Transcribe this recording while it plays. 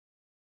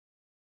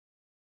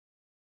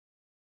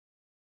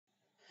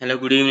Hello,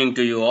 good evening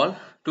to you all.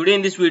 Today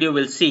in this video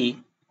we'll see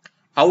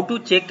how to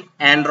check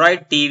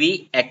Android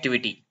TV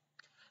activity.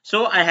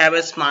 So I have a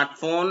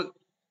smartphone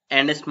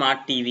and a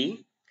smart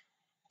TV,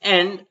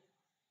 and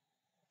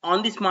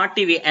on the smart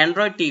TV,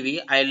 Android TV,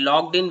 I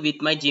logged in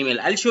with my Gmail.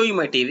 I'll show you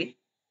my TV.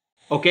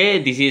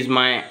 Okay, this is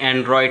my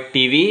Android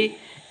TV,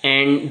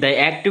 and the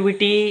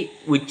activity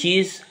which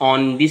is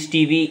on this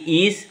TV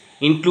is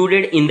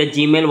included in the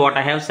Gmail what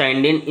I have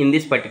signed in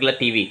this particular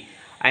TV.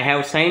 I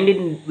have signed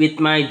in with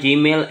my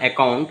Gmail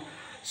account.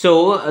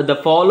 So the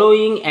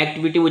following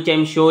activity which I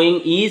am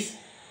showing is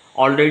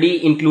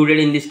already included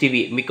in this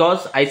TV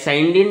because I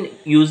signed in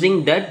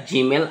using that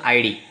Gmail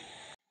ID.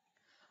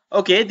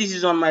 Okay, this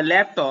is on my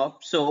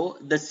laptop. So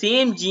the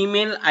same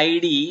Gmail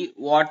ID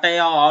what I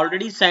have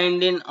already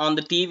signed in on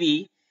the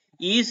TV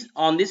is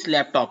on this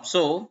laptop.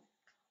 So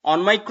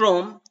on my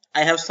Chrome,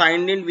 I have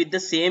signed in with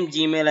the same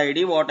Gmail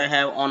ID what I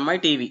have on my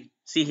TV.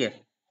 See here,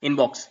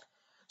 inbox.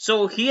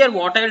 So here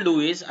what I'll do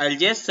is I'll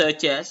just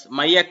search as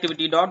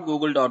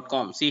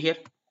myactivity.google.com. See here,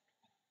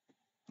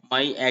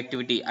 my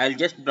activity. I'll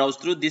just browse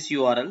through this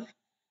URL.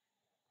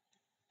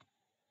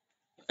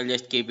 I'll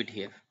just keep it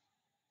here.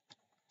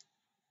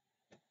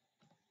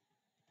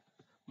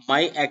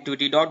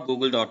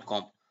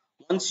 myactivity.google.com.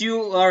 Once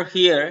you are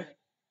here,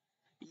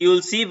 you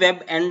will see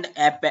web and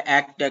app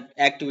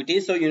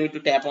activity. So you need to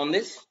tap on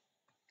this,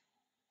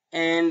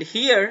 and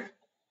here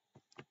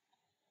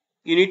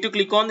you need to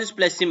click on this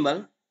plus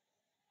symbol.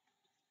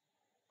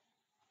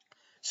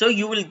 So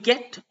you will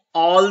get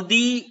all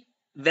the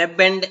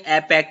web and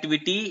app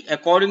activity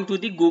according to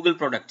the Google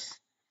products.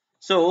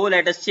 So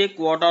let us check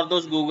what are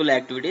those Google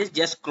activities.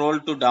 Just scroll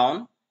to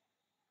down.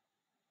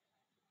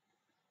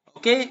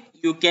 Okay,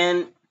 you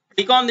can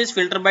click on this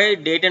filter by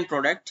date and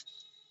product.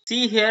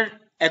 See here,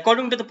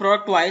 according to the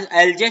product wise,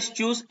 I'll just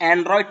choose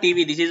Android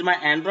TV. This is my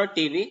Android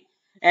TV,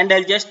 and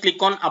I'll just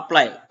click on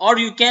apply. Or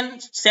you can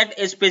set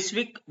a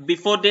specific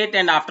before date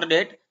and after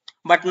date.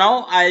 But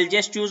now I'll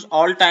just choose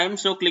all time.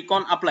 So click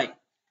on apply.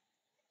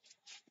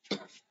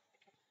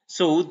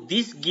 So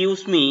this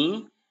gives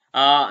me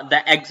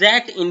the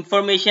exact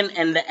information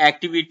and the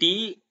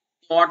activity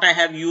what I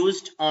have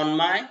used on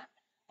my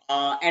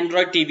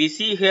Android TV.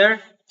 See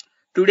here,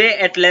 today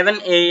at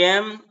 11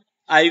 a.m.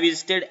 I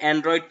visited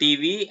Android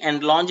TV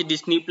and launched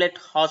Disney Plus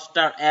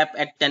Hotstar app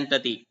at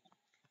 10:30.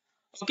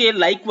 Okay,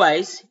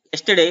 likewise,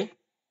 yesterday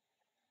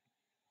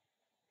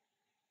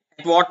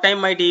at what time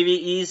my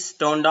TV is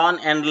turned on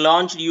and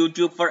launched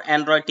YouTube for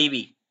Android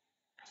TV.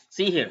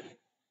 See here.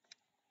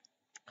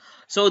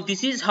 So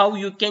this is how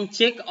you can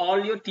check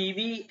all your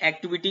TV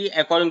activity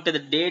according to the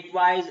date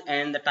wise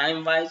and the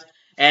time wise,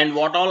 and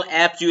what all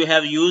apps you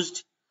have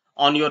used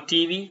on your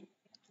TV.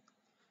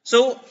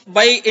 So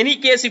by any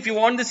case, if you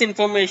want this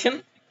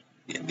information,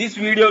 this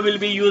video will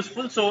be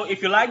useful. So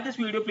if you like this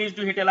video, please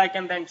do hit a like,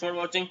 and thanks for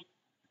watching.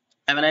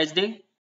 Have a nice day.